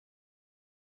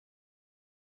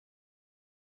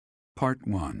Part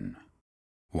 1.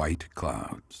 White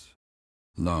Clouds.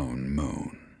 Lone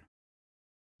Moon.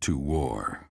 To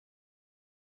war.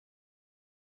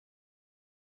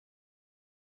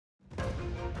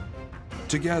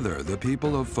 Together, the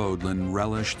people of Fodlan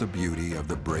relish the beauty of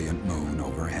the brilliant moon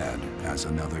overhead as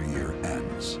another year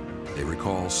ends. They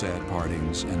recall sad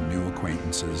partings and new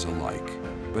acquaintances alike,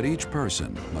 but each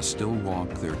person must still walk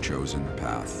their chosen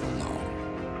path alone.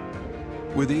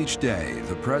 With each day,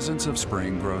 the presence of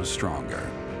spring grows stronger,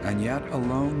 and yet a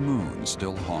lone moon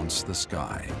still haunts the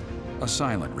sky, a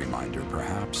silent reminder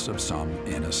perhaps of some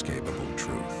inescapable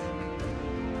truth.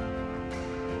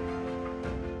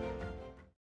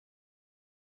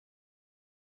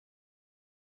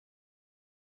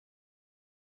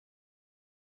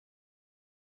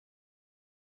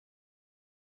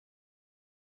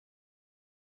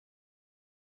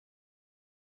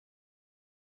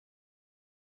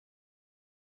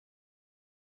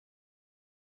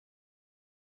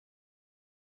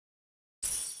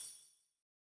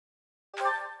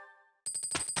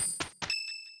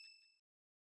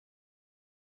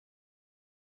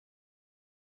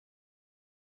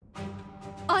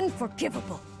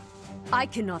 Unforgivable! I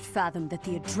cannot fathom that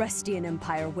the Adrestian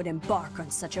Empire would embark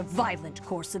on such a violent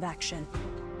course of action.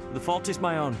 The fault is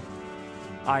my own.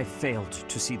 I failed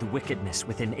to see the wickedness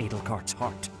within Edelgard's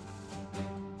heart.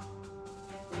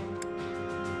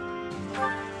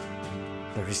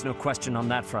 There is no question on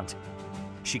that front.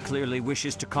 She clearly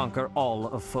wishes to conquer all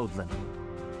of Fodlan.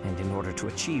 And in order to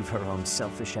achieve her own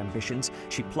selfish ambitions,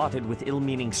 she plotted with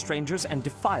ill-meaning strangers and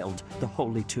defiled the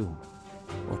Holy Tomb.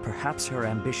 Or perhaps her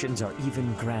ambitions are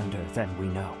even grander than we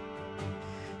know.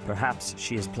 Perhaps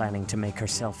she is planning to make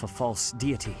herself a false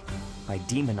deity by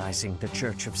demonizing the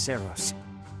Church of Seros.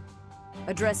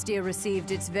 Adrestia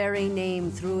received its very name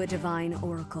through a divine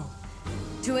oracle.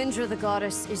 To injure the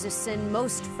goddess is a sin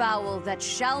most foul that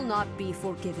shall not be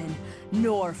forgiven,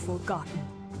 nor forgotten.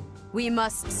 We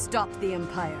must stop the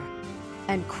Empire,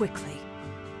 and quickly.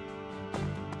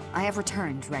 I have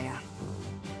returned, Rhea.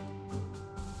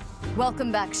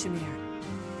 Welcome back, Shamir.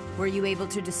 Were you able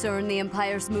to discern the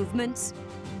Empire's movements?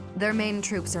 Their main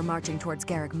troops are marching towards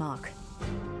Garreg Mach.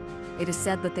 It is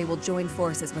said that they will join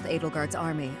forces with Edelgard's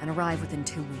army and arrive within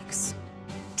 2 weeks.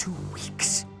 2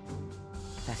 weeks?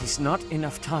 That is not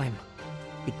enough time.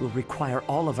 It will require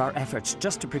all of our efforts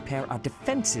just to prepare our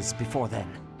defenses before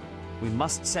then. We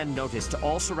must send notice to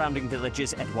all surrounding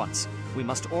villages at once. We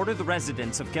must order the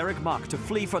residents of Garreg Mach to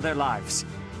flee for their lives.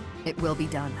 It will be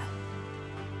done.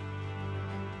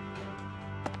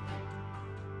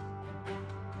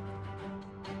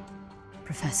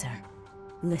 Professor,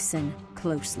 listen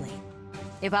closely.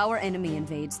 If our enemy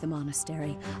invades the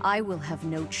monastery, I will have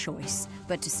no choice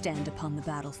but to stand upon the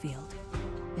battlefield.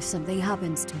 If something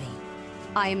happens to me,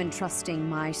 I am entrusting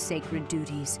my sacred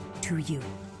duties to you.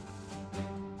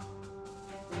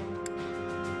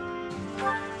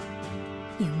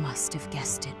 You must have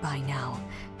guessed it by now.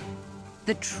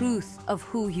 The truth of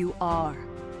who you are.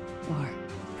 Or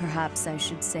perhaps I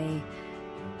should say,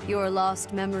 your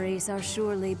lost memories are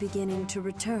surely beginning to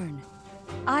return.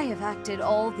 I have acted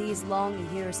all these long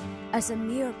years as a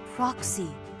mere proxy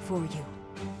for you.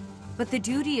 But the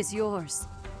duty is yours,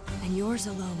 and yours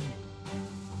alone.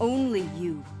 Only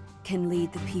you can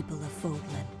lead the people of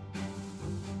Fodlan.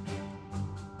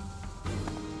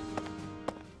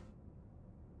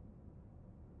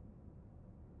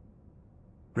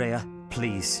 Rhea,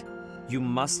 please. You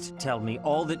must tell me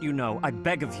all that you know. I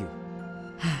beg of you.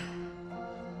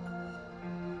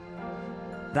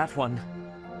 That one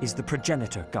is the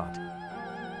progenitor god.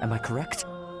 Am I correct?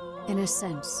 In a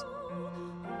sense.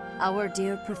 Our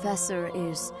dear professor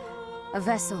is a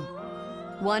vessel.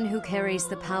 One who carries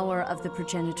the power of the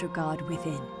progenitor god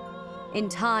within. In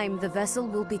time, the vessel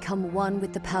will become one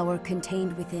with the power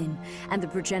contained within, and the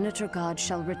progenitor god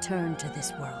shall return to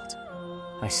this world.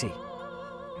 I see.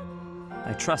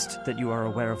 I trust that you are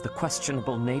aware of the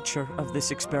questionable nature of this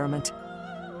experiment.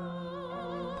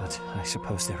 But I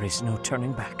suppose there is no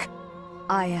turning back.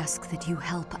 I ask that you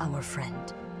help our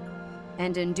friend.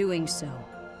 And in doing so,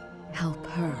 help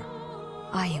her.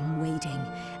 I am waiting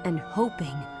and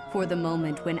hoping for the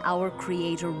moment when our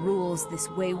Creator rules this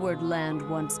wayward land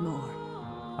once more.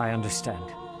 I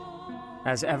understand.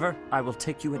 As ever, I will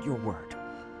take you at your word.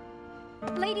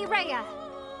 Lady Rhea,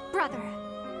 brother,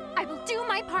 I will do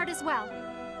my part as well.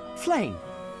 Flame,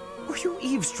 were you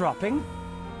eavesdropping?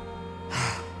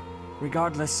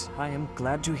 Regardless, I am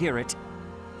glad to hear it.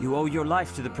 You owe your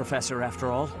life to the Professor,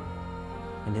 after all.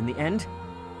 And in the end,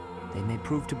 they may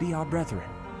prove to be our brethren.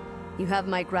 You have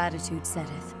my gratitude,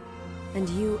 Sedith. And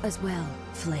you as well,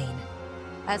 Flame.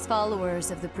 As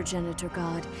followers of the progenitor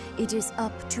god, it is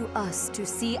up to us to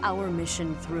see our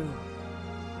mission through.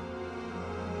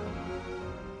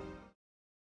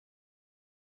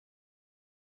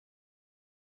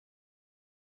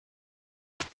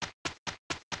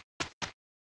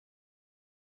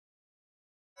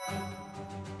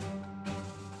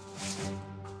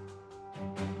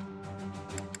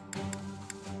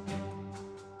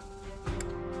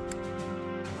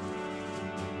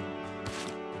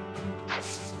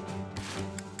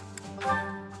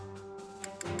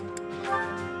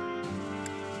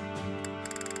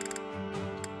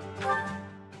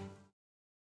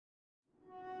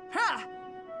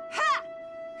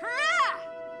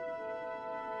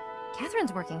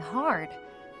 Catherine's working hard.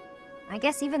 I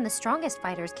guess even the strongest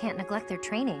fighters can't neglect their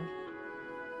training.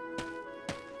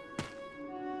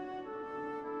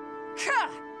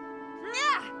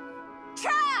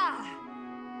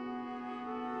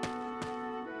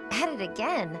 At it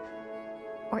again.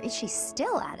 Or is she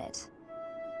still at it?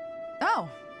 Oh,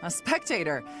 a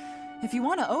spectator. If you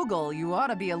want to ogle, you ought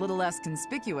to be a little less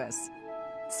conspicuous.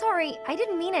 Sorry, I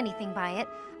didn't mean anything by it.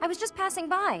 I was just passing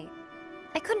by.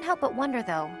 I couldn't help but wonder,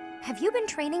 though. Have you been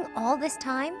training all this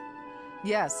time?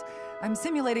 Yes, I'm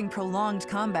simulating prolonged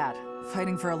combat.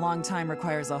 Fighting for a long time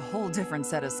requires a whole different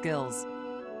set of skills.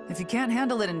 If you can't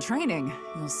handle it in training,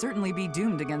 you'll certainly be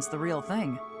doomed against the real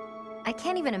thing. I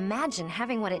can't even imagine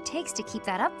having what it takes to keep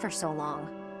that up for so long.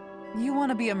 You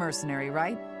want to be a mercenary,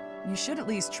 right? You should at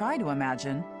least try to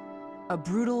imagine. A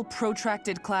brutal,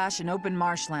 protracted clash in open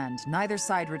marshland, neither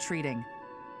side retreating.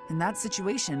 In that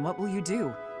situation, what will you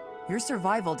do? Your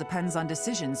survival depends on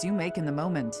decisions you make in the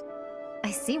moment.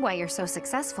 I see why you're so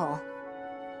successful.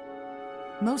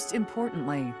 Most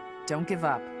importantly, don't give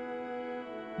up.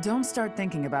 Don't start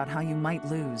thinking about how you might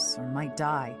lose or might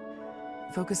die.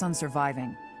 Focus on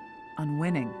surviving, on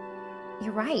winning.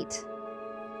 You're right.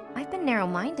 I've been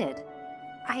narrow-minded.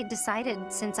 I had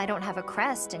decided, since I don't have a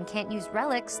crest and can't use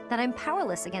relics, that I'm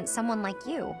powerless against someone like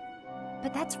you.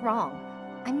 But that's wrong.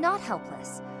 I'm not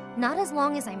helpless. Not as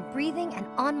long as I'm breathing and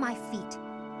on my feet.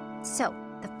 So,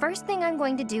 the first thing I'm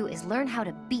going to do is learn how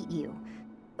to beat you.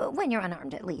 When you're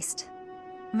unarmed, at least.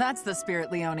 That's the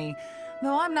spirit, Leonie.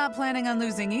 Though I'm not planning on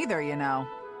losing either, you know.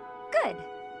 Good.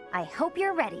 I hope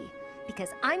you're ready, because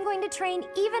I'm going to train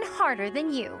even harder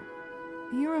than you.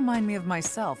 You remind me of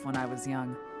myself when I was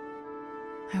young.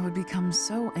 I would become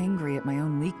so angry at my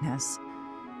own weakness.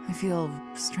 I feel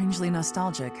strangely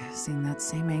nostalgic seeing that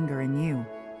same anger in you.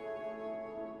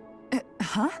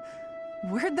 Huh?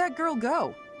 Where'd that girl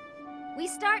go? We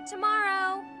start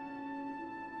tomorrow!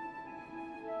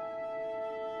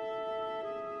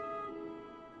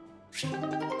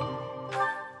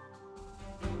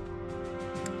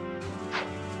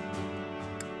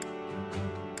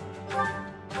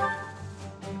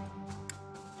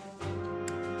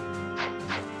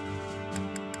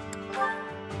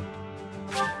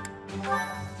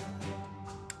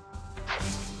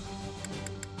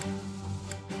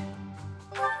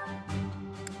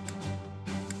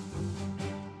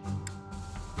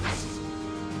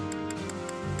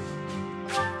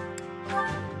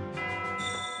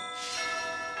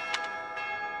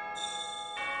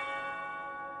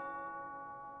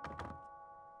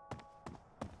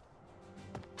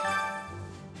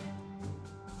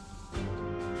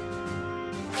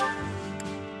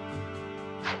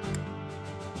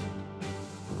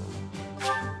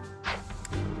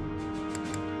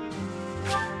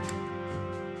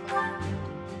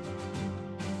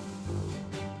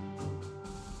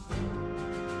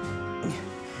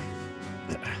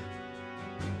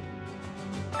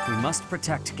 We must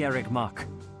protect Garreg Mach.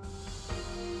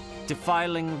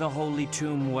 Defiling the Holy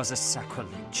Tomb was a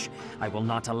sacrilege. I will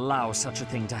not allow such a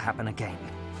thing to happen again.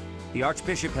 The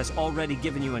Archbishop has already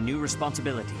given you a new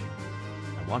responsibility.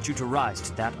 I want you to rise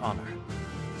to that honor.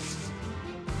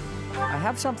 I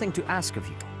have something to ask of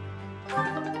you.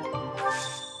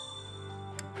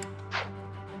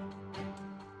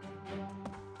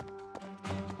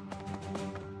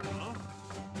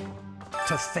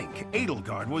 To think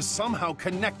Edelgard was somehow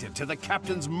connected to the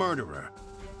captain's murderer.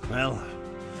 Well,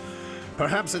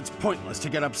 perhaps it's pointless to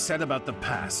get upset about the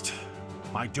past.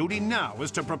 My duty now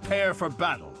is to prepare for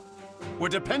battle. We're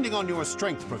depending on your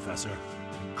strength, Professor.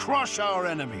 Crush our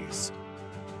enemies.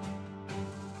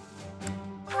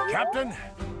 Captain,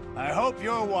 I hope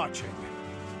you're watching.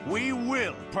 We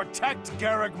will protect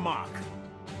Garreg Mach.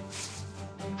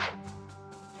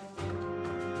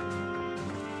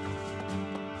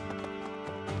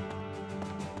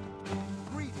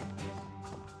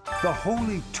 The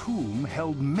Holy Tomb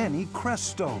held many crest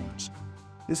stones.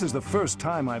 This is the first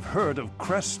time I've heard of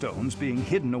crest stones being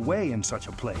hidden away in such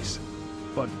a place.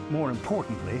 But more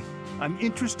importantly, I'm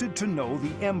interested to know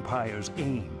the Empire's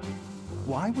aim.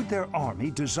 Why would their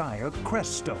army desire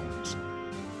crest stones?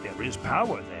 There is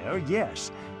power there,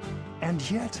 yes. And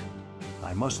yet,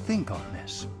 I must think on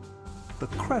this. The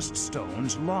crest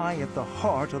stones lie at the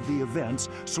heart of the events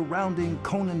surrounding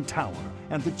Conan Tower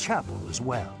and the chapel as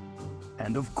well.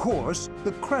 And of course,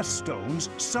 the crest stones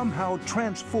somehow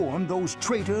transform those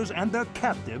traitors and their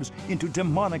captives into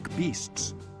demonic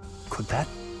beasts. Could that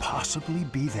possibly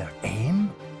be their aim?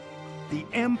 The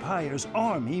Empire's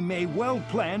army may well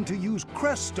plan to use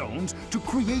crest stones to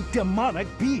create demonic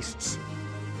beasts.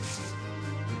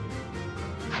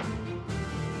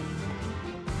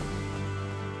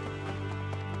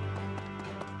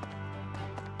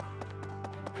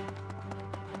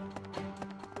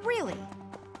 Really?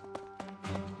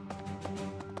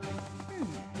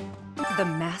 The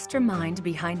mastermind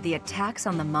behind the attacks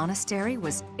on the monastery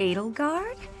was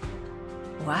Edelgard?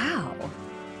 Wow.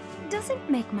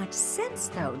 Doesn't make much sense,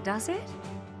 though, does it?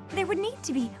 There would need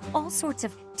to be all sorts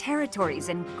of territories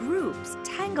and groups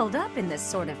tangled up in this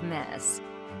sort of mess.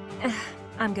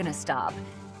 I'm gonna stop.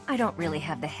 I don't really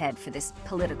have the head for this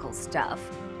political stuff.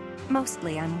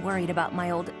 Mostly I'm worried about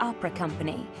my old opera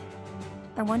company.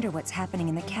 I wonder what's happening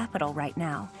in the capital right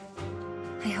now.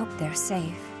 I hope they're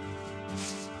safe.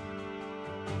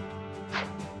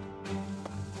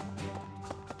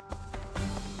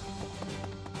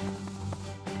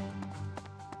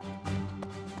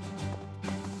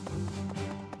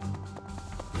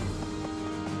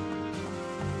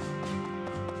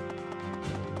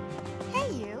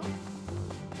 Hey, you.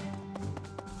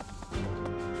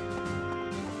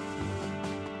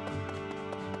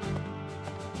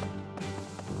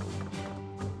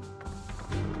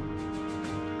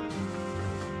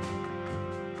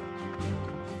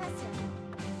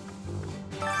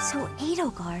 So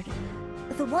Edelgard,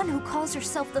 the one who calls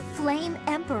herself the Flame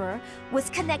Emperor, was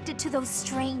connected to those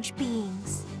strange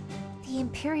beings. The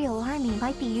Imperial Army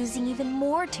might be using even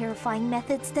more terrifying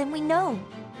methods than we know.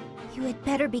 You had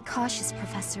better be cautious,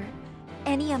 Professor.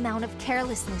 Any amount of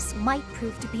carelessness might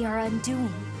prove to be our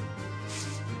undoing.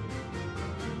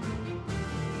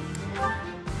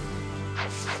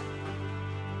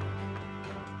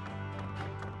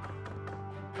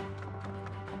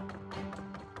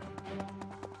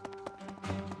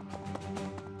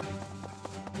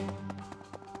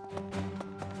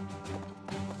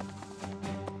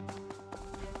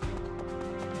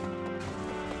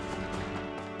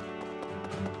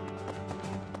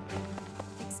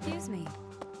 Excuse me.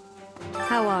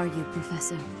 How are you,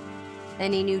 Professor?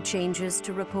 Any new changes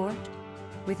to report?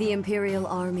 With the Imperial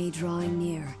Army drawing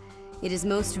near, it is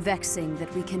most vexing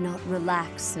that we cannot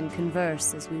relax and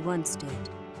converse as we once did.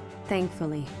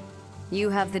 Thankfully, you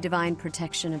have the divine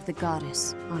protection of the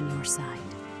goddess on your side.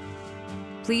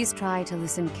 Please try to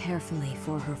listen carefully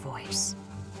for her voice.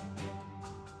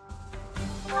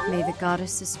 May the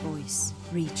goddess's voice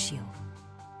reach you.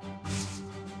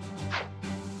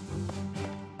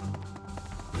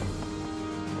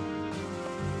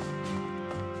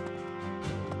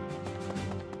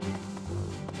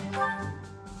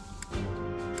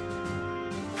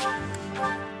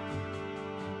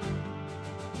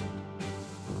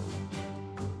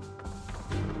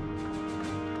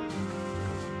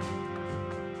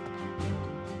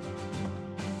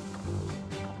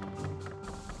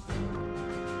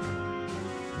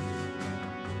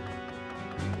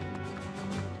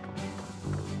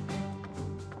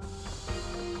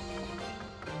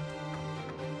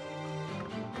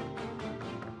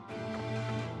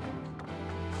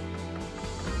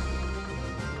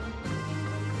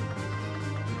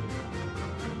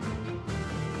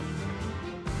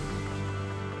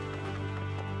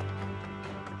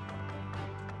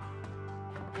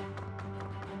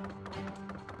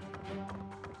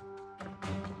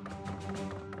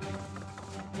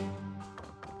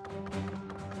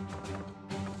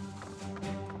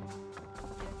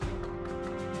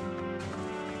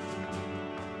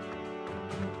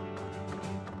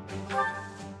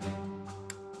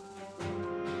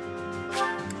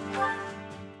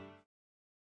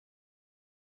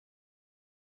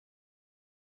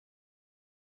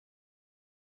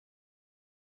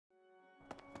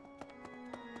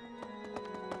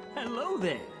 Hello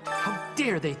there! How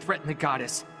dare they threaten the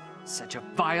goddess? Such a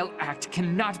vile act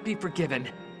cannot be forgiven.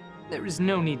 There is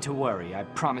no need to worry, I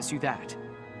promise you that.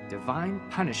 Divine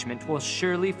punishment will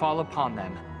surely fall upon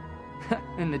them.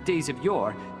 In the days of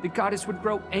yore, the goddess would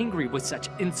grow angry with such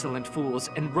insolent fools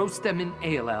and roast them in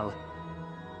ALL.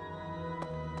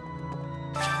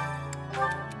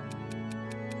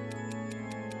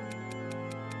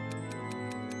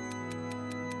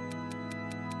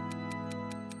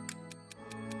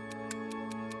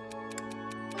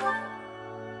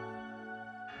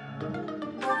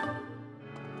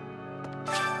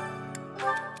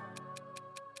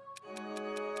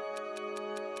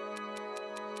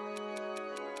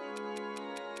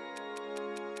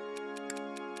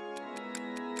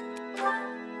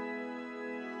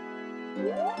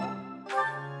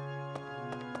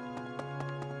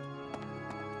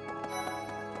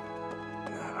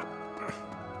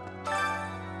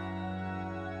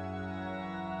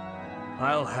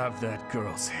 I'll have that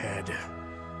girl's head.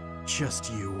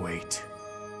 Just you wait.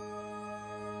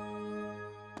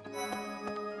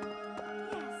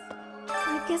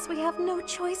 I guess we have no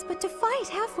choice but to fight,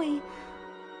 have we?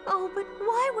 Oh, but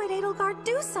why would Edelgard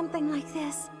do something like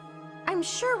this? I'm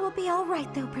sure we'll be all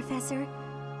right, though, Professor.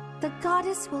 The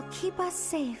goddess will keep us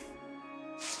safe.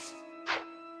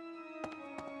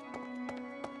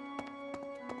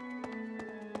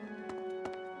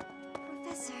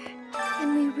 Professor,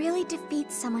 can we really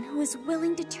defeat someone who is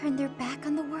willing to turn their back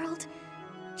on the world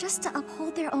just to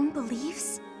uphold their own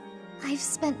beliefs? I've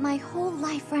spent my whole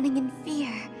life running in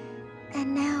fear,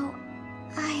 and now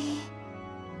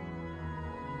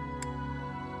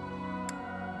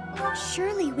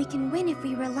Surely we can win if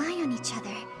we rely on each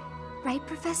other, right,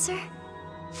 Professor?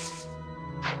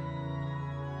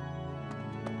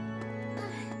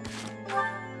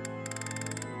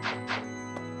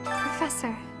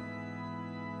 Professor,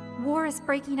 war is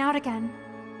breaking out again,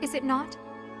 is it not?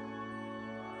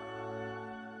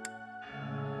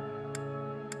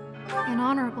 An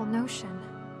honorable notion.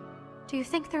 Do you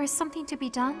think there is something to be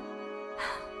done?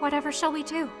 Whatever shall we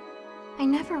do? I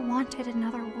never wanted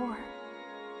another war.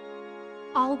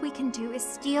 All we can do is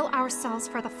steel ourselves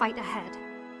for the fight ahead.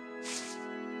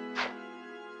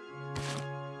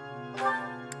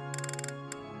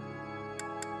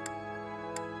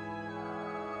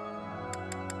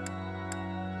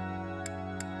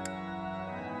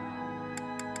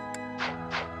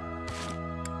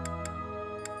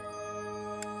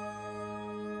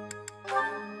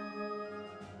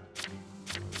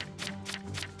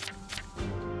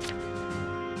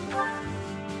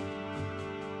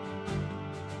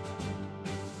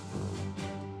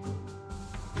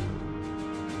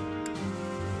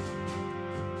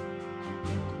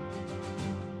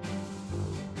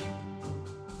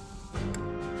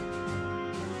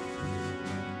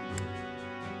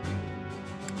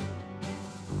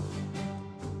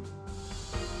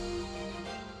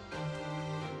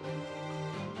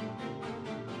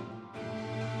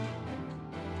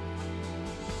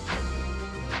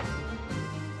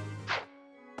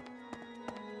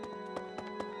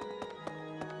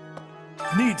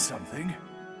 Need something?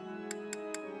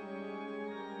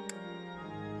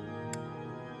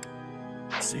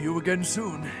 See you again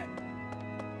soon.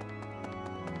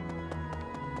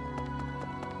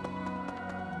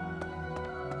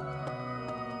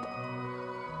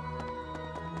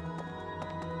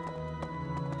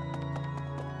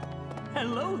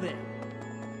 Hello there.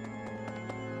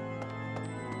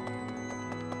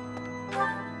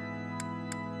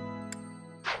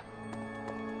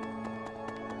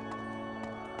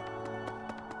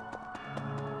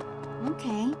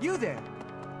 Okay. You there!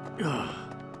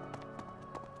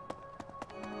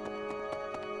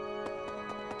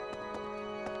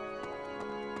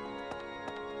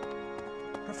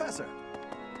 Professor!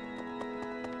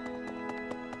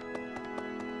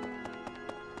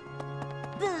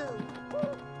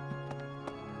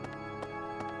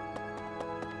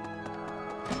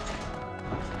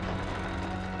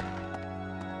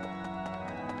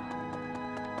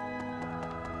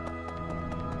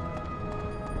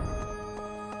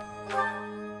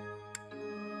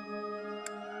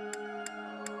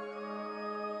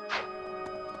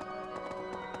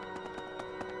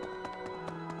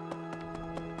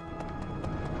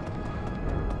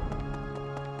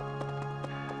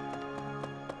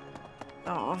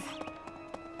 Oh.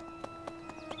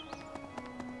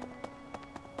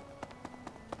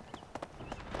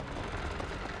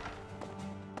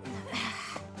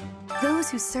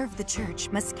 Those who serve the Church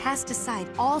must cast aside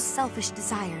all selfish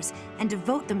desires and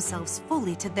devote themselves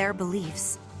fully to their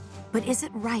beliefs. But is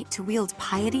it right to wield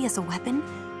piety as a weapon?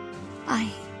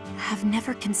 I have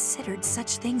never considered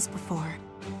such things before.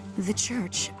 The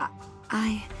Church,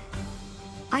 I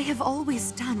have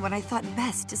always done what I thought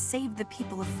best to save the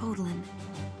people of Fodlan.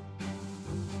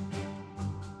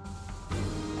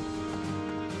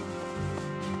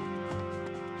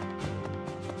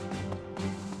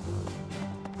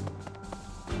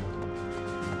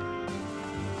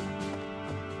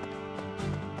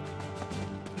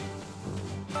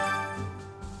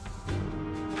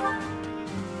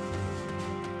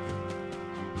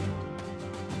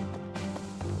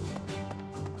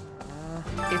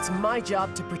 It's my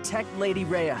job to protect Lady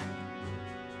Rhea.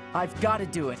 I've got to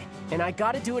do it, and I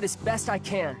gotta do it as best I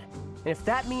can. And if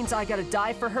that means I gotta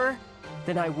die for her,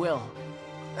 then I will.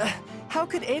 How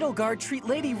could Edelgard treat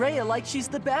Lady Rhea like she's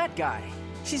the bad guy?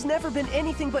 She's never been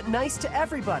anything but nice to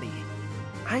everybody.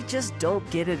 I just don't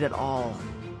get it at all.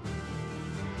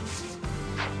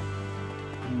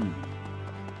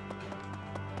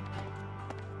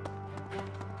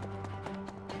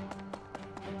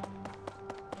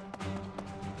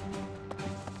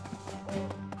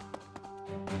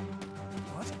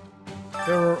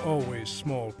 There are always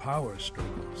small power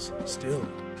struggles, still.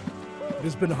 It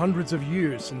has been hundreds of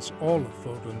years since all of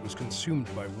Fodlan was consumed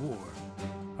by war.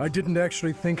 I didn't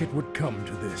actually think it would come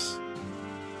to this.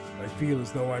 I feel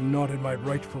as though I'm not in my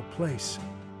rightful place.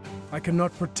 I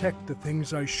cannot protect the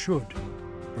things I should.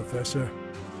 Professor,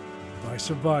 if I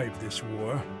survive this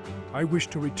war, I wish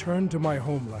to return to my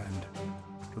homeland,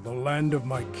 to the land of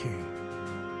my king.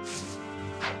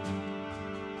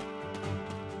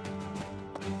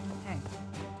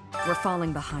 We're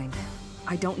falling behind.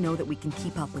 I don't know that we can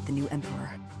keep up with the new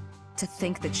Emperor. To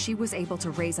think that she was able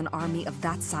to raise an army of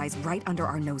that size right under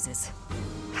our noses.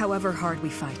 However hard we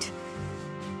fight,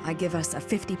 I give us a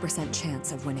 50%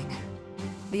 chance of winning.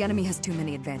 The enemy has too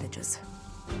many advantages.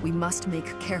 We must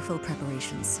make careful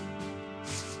preparations.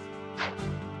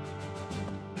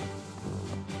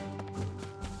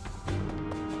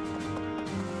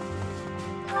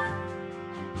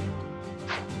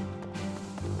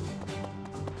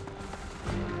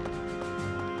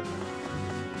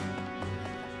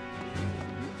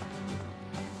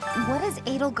 What is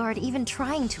Edelgard even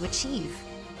trying to achieve?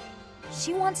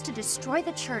 She wants to destroy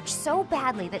the church so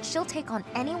badly that she'll take on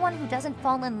anyone who doesn't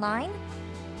fall in line?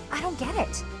 I don't get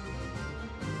it.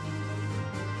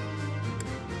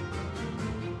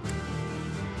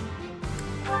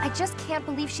 I just can't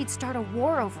believe she'd start a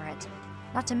war over it.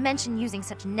 Not to mention using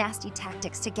such nasty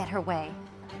tactics to get her way.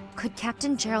 Could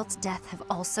Captain Gerald's death have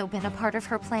also been a part of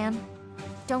her plan?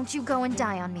 Don't you go and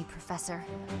die on me, Professor.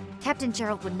 Captain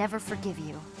Gerald would never forgive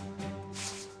you.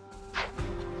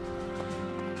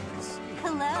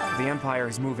 Hello. The Empire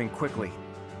is moving quickly.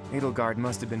 Edelgard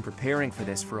must have been preparing for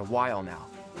this for a while now.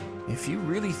 If you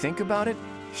really think about it,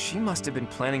 she must have been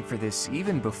planning for this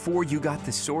even before you got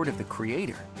the Sword of the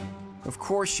Creator. Of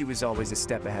course she was always a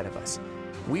step ahead of us.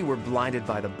 We were blinded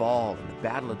by the ball and the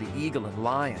Battle of the Eagle and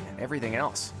Lion and everything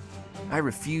else. I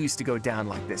refuse to go down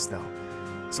like this, though.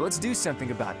 So let's do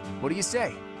something about it. What do you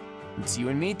say? It's you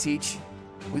and me, Teach.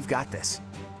 We've got this.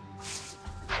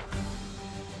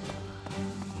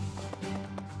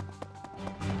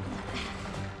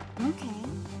 Okay.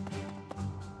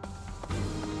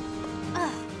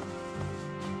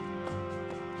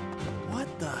 What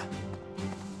the?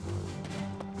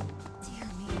 Dear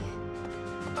me.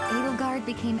 Edelgard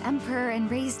became emperor and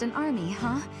raised an army,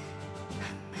 huh?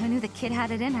 Who knew the kid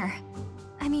had it in her?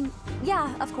 I mean,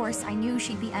 yeah, of course, I knew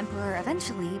she'd be emperor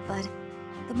eventually, but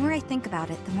the more I think about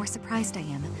it, the more surprised I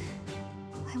am.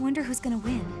 I wonder who's gonna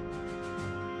win.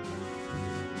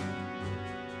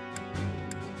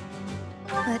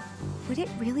 But would it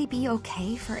really be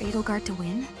okay for Edelgard to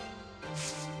win?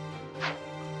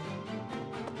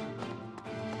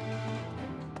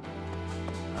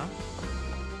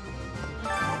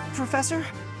 Professor,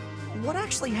 what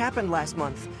actually happened last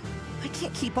month? I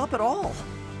can't keep up at all.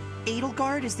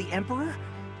 Edelgard is the Emperor?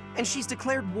 And she's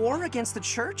declared war against the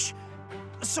Church?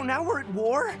 So now we're at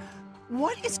war?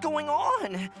 What is going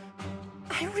on?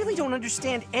 I really don't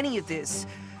understand any of this.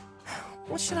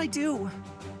 What should I do?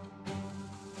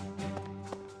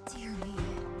 Dear me.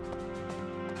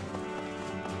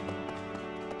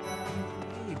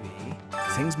 Maybe.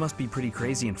 Things must be pretty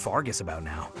crazy in Fargus about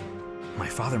now. My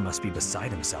father must be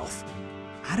beside himself.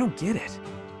 I don't get it.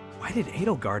 Why did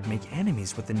Edelgard make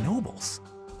enemies with the nobles?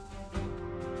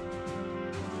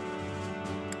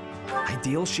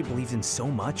 Ideals she believed in so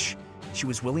much, she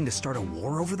was willing to start a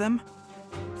war over them?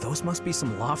 Those must be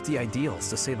some lofty ideals,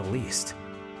 to say the least.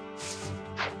 Is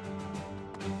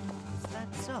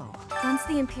that so? Once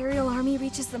the Imperial army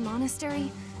reaches the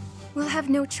monastery, we'll have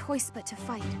no choice but to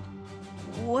fight.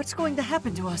 What's going to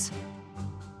happen to us?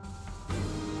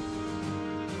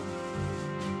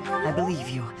 I believe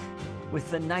you.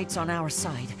 With the Knights on our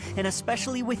side, and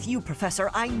especially with you, Professor,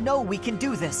 I know we can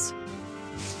do this.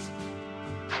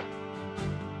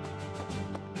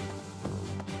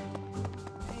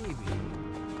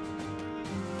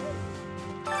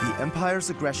 The Empire's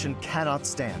aggression cannot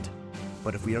stand.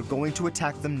 But if we are going to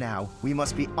attack them now, we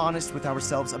must be honest with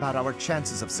ourselves about our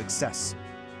chances of success.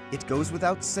 It goes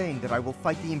without saying that I will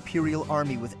fight the Imperial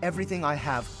army with everything I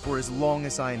have for as long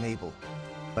as I am able.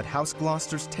 But House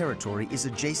Gloucester's territory is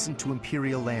adjacent to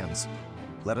Imperial lands.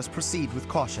 Let us proceed with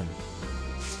caution.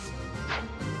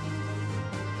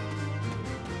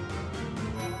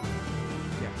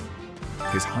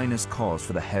 His Highness calls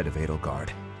for the head of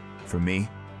Edelgard. For me,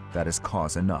 that is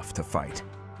cause enough to fight.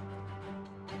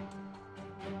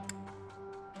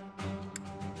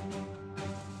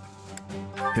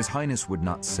 His Highness would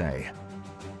not say.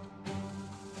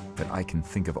 But I can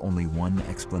think of only one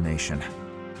explanation.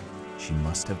 She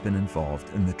must have been involved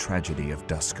in the tragedy of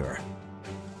Duskur.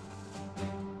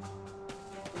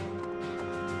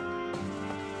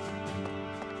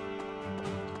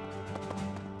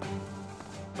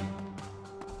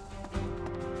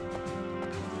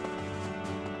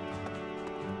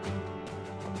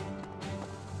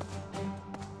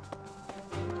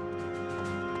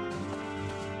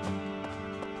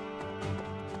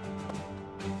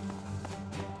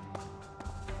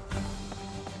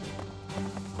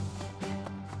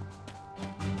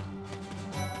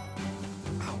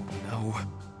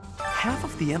 Half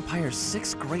of the Empire's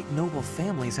 6 great noble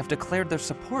families have declared their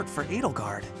support for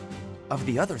Edelgard. Of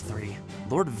the other 3,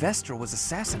 Lord Vestra was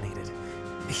assassinated.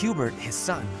 Hubert, his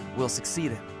son, will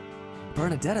succeed him.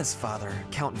 Bernadetta's father,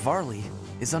 Count Varley,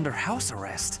 is under house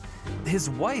arrest. His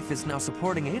wife is now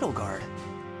supporting Edelgard.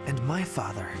 And my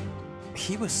father,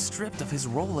 he was stripped of his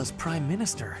role as Prime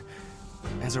Minister.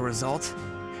 As a result,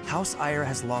 House Eyre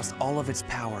has lost all of its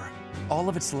power, all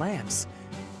of its lands.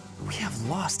 We have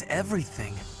lost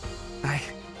everything.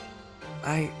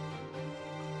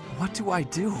 What do I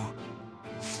do?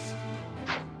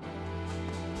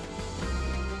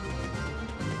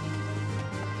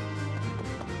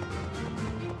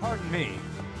 Pardon me.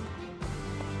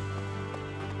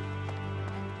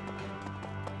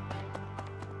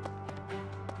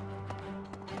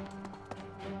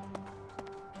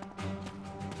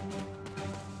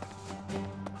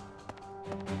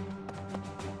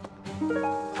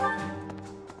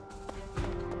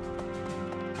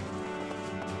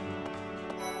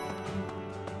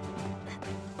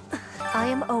 I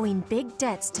am owing big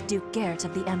debts to Duke Garrett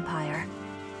of the Empire.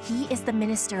 He is the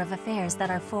Minister of Affairs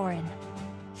that are foreign.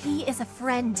 He is a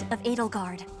friend of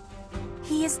Edelgard.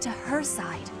 He is to her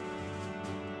side.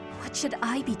 What should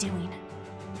I be doing?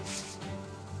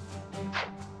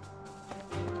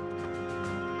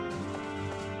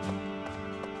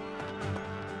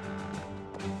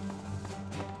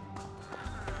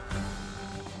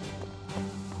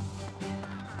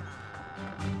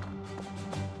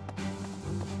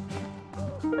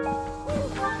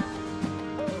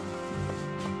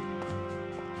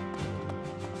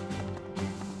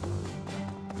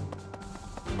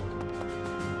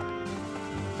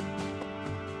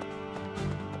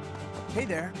 Hey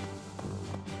there.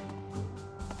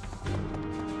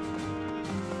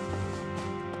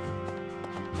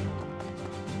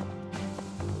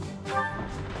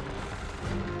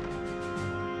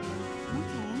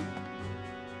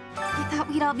 I thought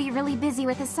we'd all be really busy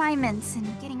with assignments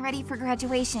and getting ready for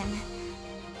graduation.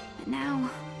 But now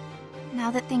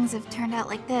that things have turned out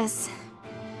like this,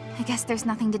 I guess there's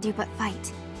nothing to do but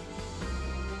fight.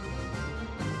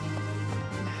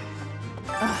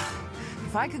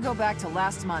 If I could go back to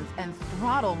last month and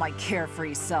throttle my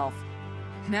carefree self.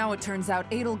 Now it turns out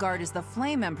Edelgard is the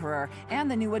Flame Emperor and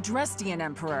the new Adrestian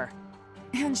Emperor.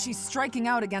 And she's striking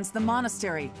out against the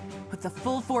Monastery, with the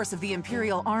full force of the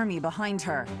Imperial Army behind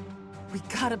her. We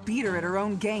gotta beat her at her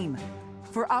own game,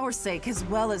 for our sake as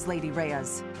well as Lady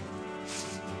Rhea's.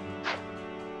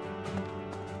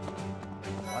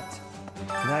 What?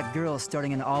 That girl's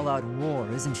starting an all-out war,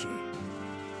 isn't she?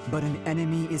 But an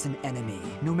enemy is an enemy,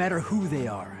 no matter who they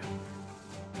are.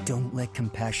 Don't let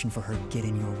compassion for her get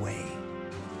in your way.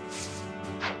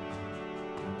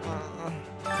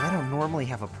 I don't normally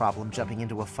have a problem jumping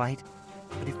into a fight,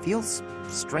 but it feels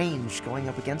strange going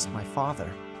up against my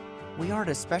father. We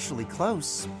aren't especially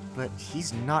close, but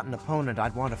he's not an opponent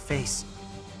I'd want to face.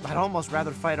 I'd almost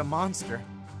rather fight a monster.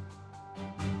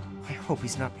 I hope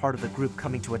he's not part of the group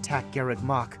coming to attack Garreg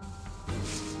Mach.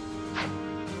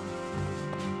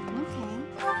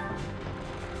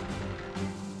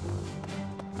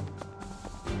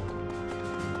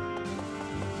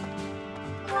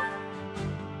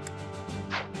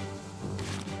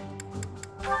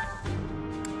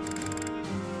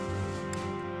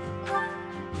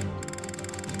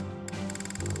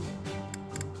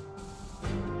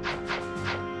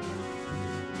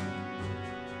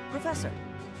 Professor.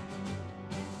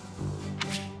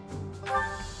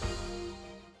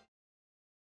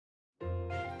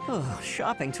 Oh,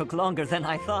 shopping took longer than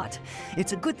I thought.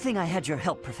 It's a good thing I had your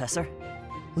help, Professor.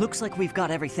 Looks like we've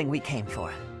got everything we came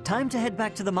for. Time to head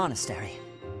back to the monastery.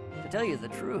 To tell you the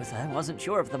truth, I wasn't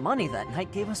sure if the money that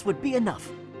knight gave us would be enough.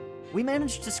 We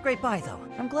managed to scrape by, though.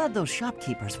 I'm glad those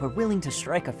shopkeepers were willing to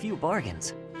strike a few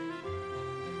bargains.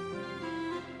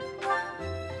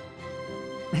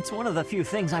 It's one of the few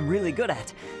things I'm really good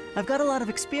at. I've got a lot of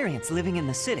experience living in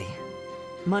the city.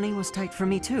 Money was tight for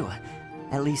me too,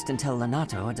 at least until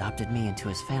Lenato adopted me into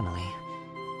his family.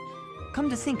 Come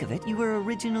to think of it, you were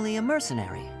originally a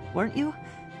mercenary, weren't you?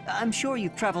 I'm sure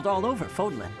you've traveled all over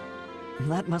Fodlan.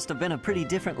 That must have been a pretty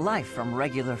different life from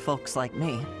regular folks like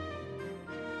me.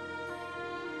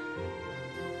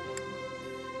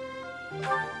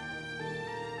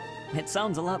 It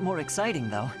sounds a lot more exciting,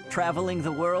 though, traveling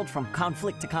the world from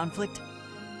conflict to conflict.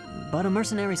 But a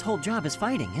mercenary's whole job is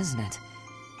fighting, isn't it?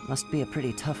 Must be a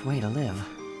pretty tough way to live.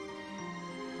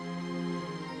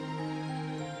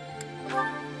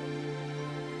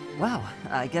 Wow,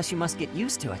 I guess you must get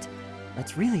used to it.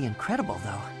 That's really incredible,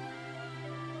 though.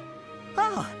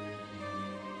 Oh!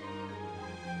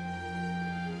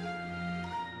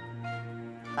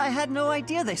 I had no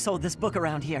idea they sold this book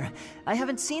around here. I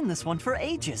haven't seen this one for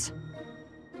ages.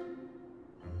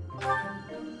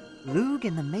 Lug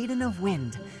and the Maiden of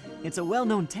Wind. It's a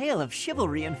well-known tale of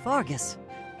chivalry in Fargus.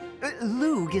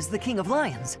 Lug is the King of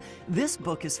Lions. This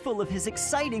book is full of his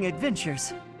exciting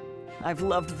adventures. I've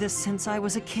loved this since I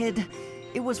was a kid.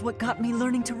 It was what got me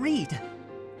learning to read.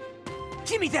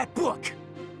 Give me that book!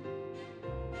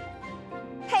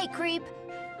 Hey, creep!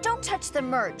 Don't touch the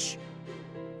merch!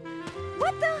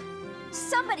 What the?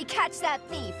 Somebody catch that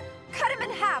thief! Cut him in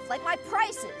half like my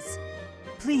prices!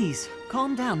 Please,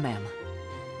 calm down, ma'am.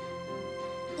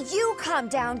 You calm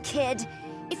down, kid!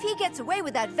 If he gets away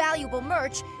with that valuable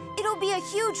merch, it'll be a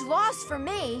huge loss for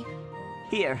me!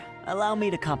 Here, allow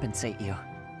me to compensate you.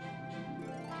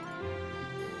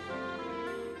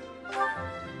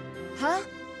 Huh?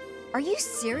 Are you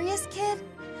serious, kid?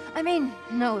 I mean,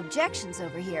 no objections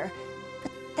over here,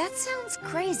 but that sounds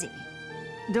crazy.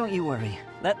 Don't you worry.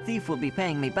 That thief will be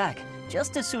paying me back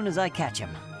just as soon as I catch him.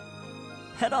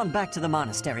 Head on back to the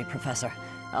monastery, Professor.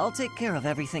 I'll take care of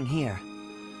everything here.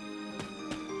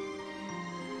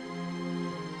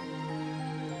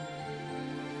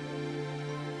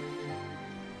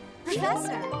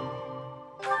 Professor!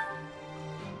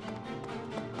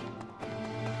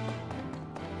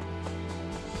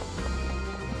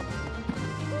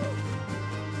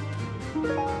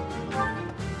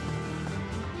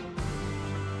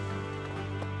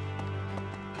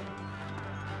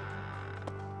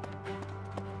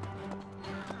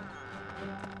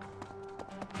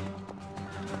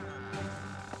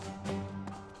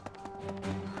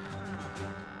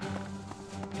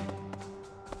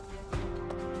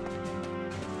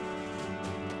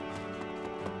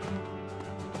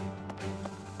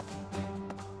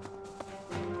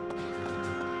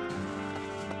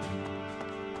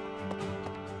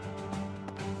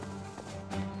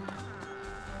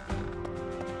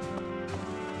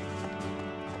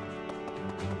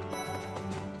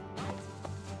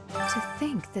 To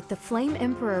think that the Flame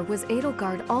Emperor was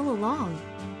Edelgard all along.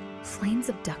 Flame's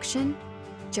abduction?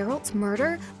 Geralt's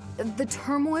murder? The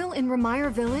turmoil in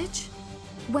Remire Village?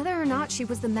 Whether or not she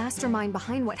was the mastermind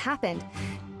behind what happened,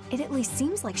 it at least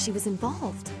seems like she was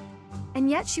involved. And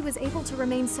yet she was able to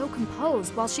remain so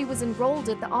composed while she was enrolled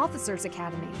at the Officers'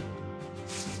 Academy.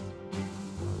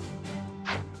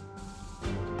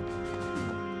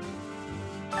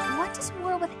 What does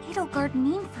war with Edelgard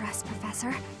mean for us,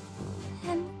 Professor?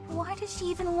 And why does she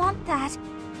even want that?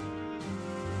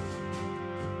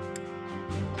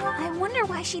 I wonder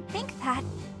why she'd think that.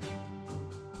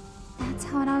 That's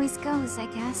how it always goes, I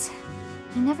guess.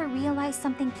 You never realize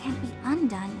something can't be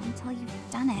undone until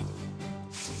you've done it.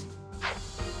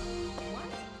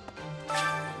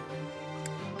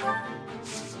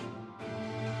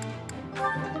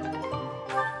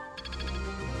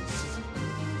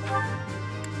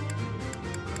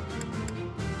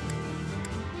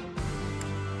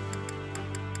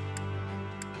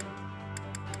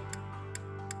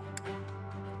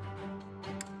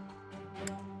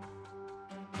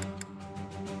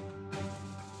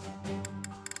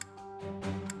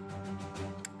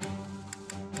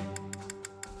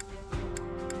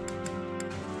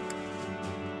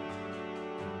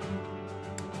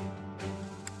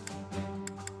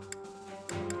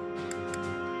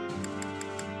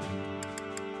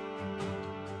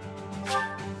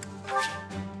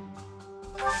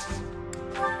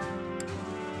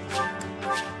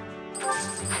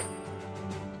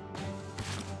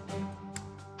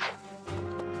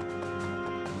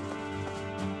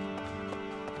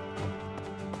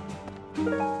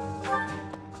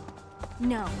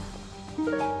 No.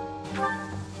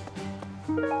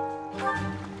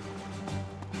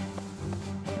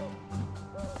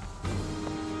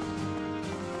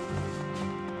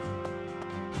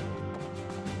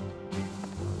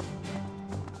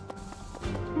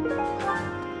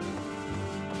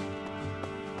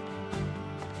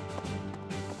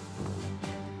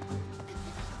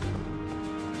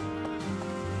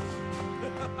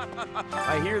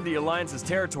 I hear the Alliance's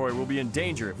territory will be in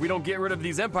danger if we don't get rid of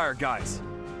these Empire guys.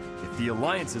 If the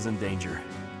Alliance is in danger,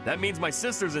 that means my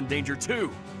sister's in danger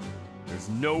too. There's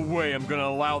no way I'm gonna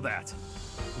allow that.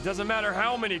 It doesn't matter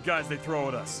how many guys they throw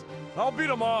at us. I'll beat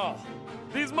them all.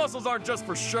 These muscles aren't just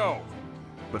for show.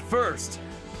 But first,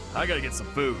 I gotta get some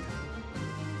food.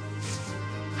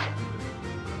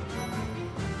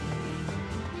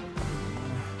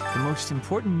 The most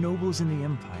important nobles in the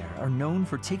Empire are known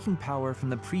for taking power from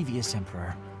the previous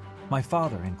Emperor, my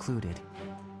father included.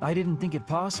 I didn't think it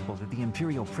possible that the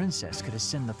Imperial Princess could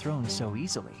ascend the throne so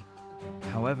easily.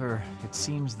 However, it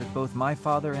seems that both my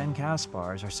father and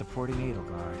Caspar's are supporting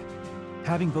Edelgard.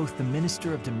 Having both the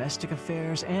Minister of Domestic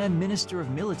Affairs and Minister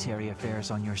of Military Affairs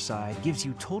on your side gives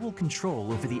you total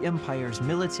control over the Empire's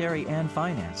military and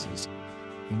finances.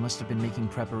 You must have been making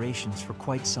preparations for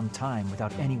quite some time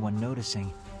without anyone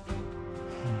noticing.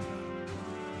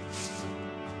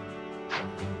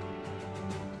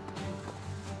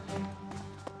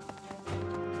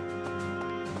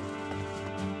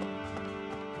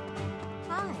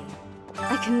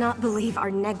 I cannot believe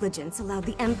our negligence allowed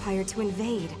the Empire to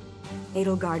invade.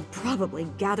 Edelgard probably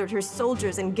gathered her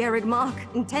soldiers in Garreg Mach,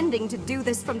 intending to do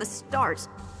this from the start.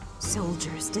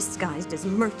 Soldiers disguised as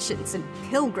merchants and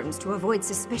pilgrims to avoid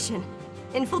suspicion,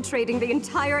 infiltrating the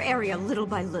entire area little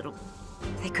by little.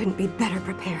 They couldn't be better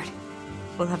prepared.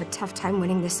 We'll have a tough time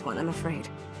winning this one, I'm afraid.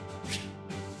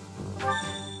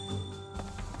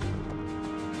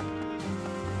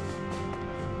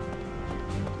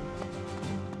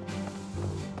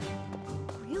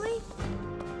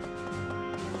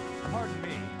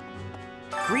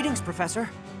 Greetings, Professor.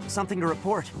 Something to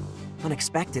report.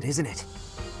 Unexpected, isn't it?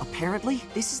 Apparently,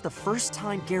 this is the first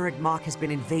time Garreg Mach has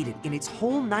been invaded in its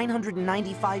whole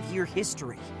 995-year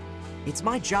history. It's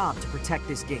my job to protect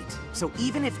this gate, so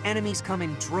even if enemies come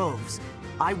in droves,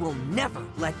 I will never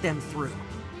let them through.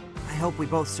 I hope we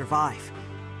both survive.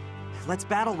 Let's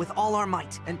battle with all our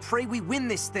might and pray we win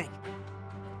this thing.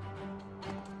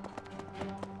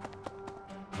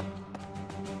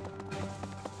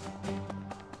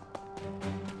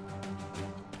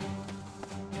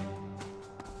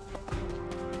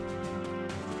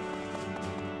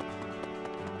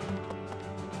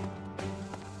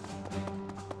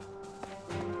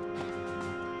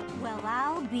 Well,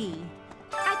 I'll be.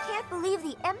 I can't believe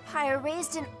the Empire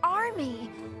raised an army.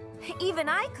 Even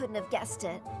I couldn't have guessed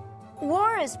it.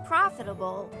 War is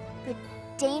profitable, but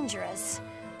dangerous.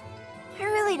 I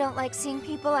really don't like seeing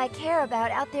people I care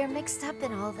about out there mixed up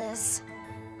in all this.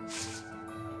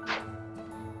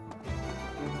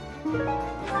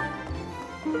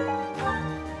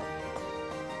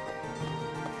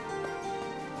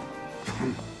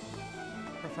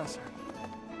 Professor.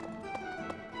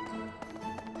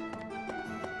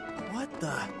 What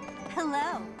the?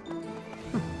 Hello.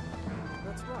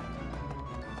 That's right.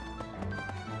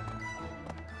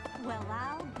 Well,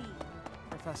 I'll be.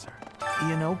 Professor.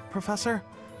 You know, Professor,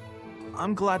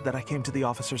 I'm glad that I came to the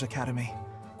Officers' Academy.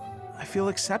 I feel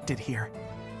accepted here.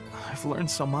 I've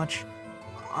learned so much.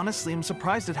 Honestly, I'm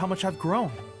surprised at how much I've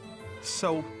grown.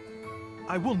 So,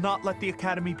 I will not let the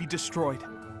Academy be destroyed.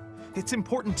 It's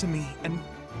important to me, and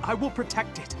I will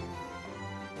protect it.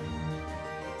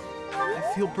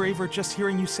 I feel braver just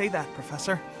hearing you say that,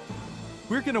 Professor.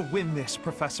 We're gonna win this,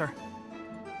 Professor.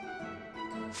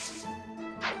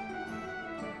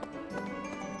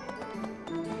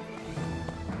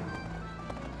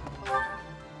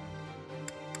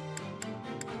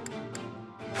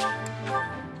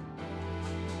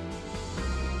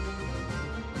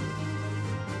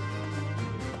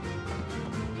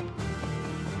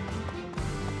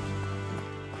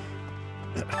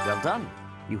 Well done.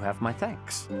 You have my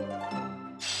thanks.